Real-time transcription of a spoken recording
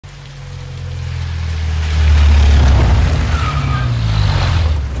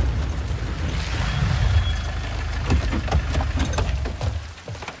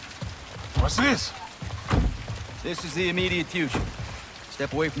this? This is the immediate future.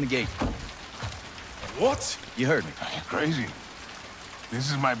 Step away from the gate. What? You heard me. You're crazy. This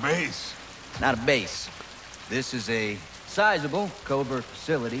is my base. It's not a base. This is a sizable covert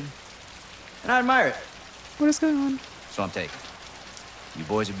facility, and I admire it. What is going on? So I'm taking. You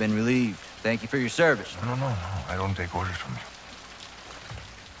boys have been relieved. Thank you for your service. No. I don't take orders from you.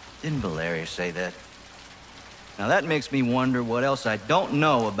 Didn't Valeria say that? Now that makes me wonder what else I don't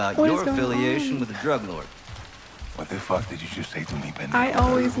know about What your is going affiliation on? with the drug lord. What the fuck did you just say to me, Ben? I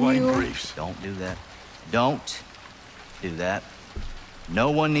always knew. Briefs. Don't do that. Don't do that. No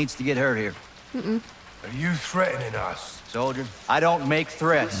one needs to get hurt here. Are you threatening us? Soldier, I don't make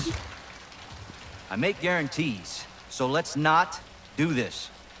threats. I make guarantees. So let's not do this.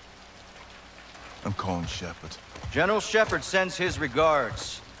 I'm calling Shepard. General Shepard sends his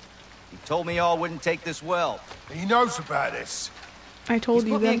regards. He told me y'all wouldn't take this well. He knows about this. I told He's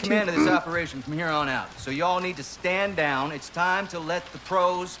you put me that in command of too. this operation from here on out. So y'all need to stand down. It's time to let the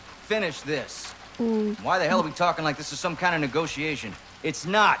pros finish this. Ooh. Why the hell are we talking like this is some kind of negotiation? It's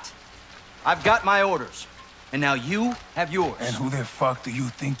not. I've got my orders. And now you have yours. And who the fuck do you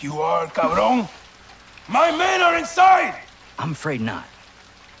think you are, cabron? My men are inside! I'm afraid not.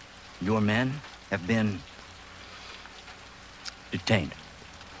 Your men have been detained.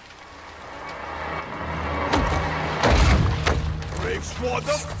 Graves, what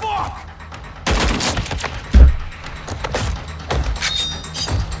the fuck?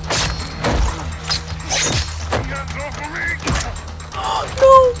 Oh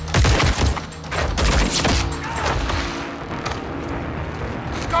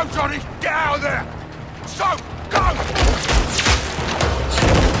Go, Johnny! Get out of there! So, go!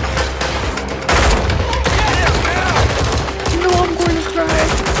 no! No, I'm going to cry.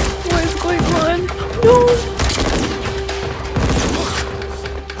 What is going on? No!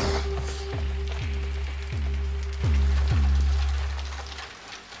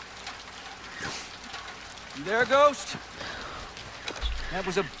 You there, Ghost? That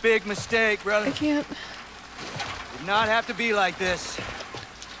was a big mistake, brother. I can't. Did not have to be like this.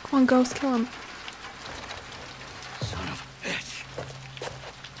 Come on, Ghost, kill him. Son of a bitch.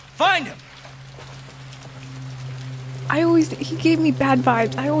 Find him! He gave me bad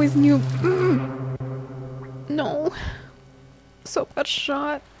vibes. I always knew. No. So got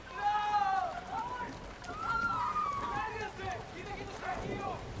shot.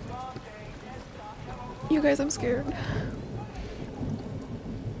 You guys, I'm scared.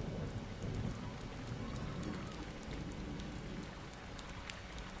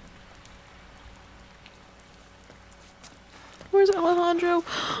 Where's Alejandro?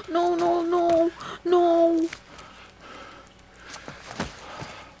 No, no, no, no.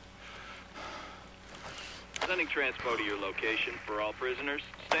 Sending transpo to your location for all prisoners.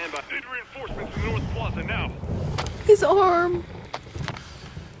 Stand by. Need reinforcements from North Plaza now. His arm.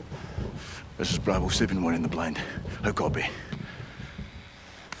 This is Bravo 7-1 in the blind. How copy?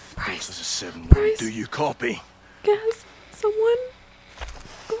 Bryce. This is 7-1. Bryce. Do you copy? Guess someone.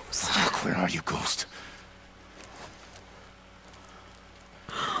 Ghost. Fuck, where are you, Ghost?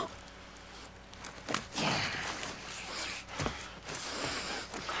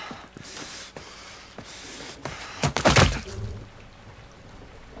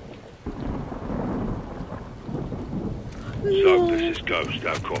 So, this is Ghost,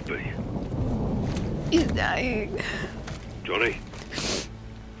 how copy? He's dying. Johnny?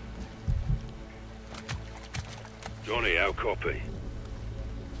 Johnny, how copy?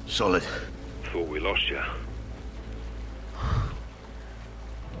 Solid. Thought we lost you.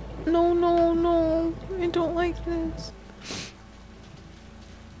 No, no, no. I don't like this.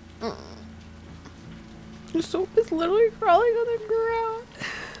 The soap is literally crawling on the ground.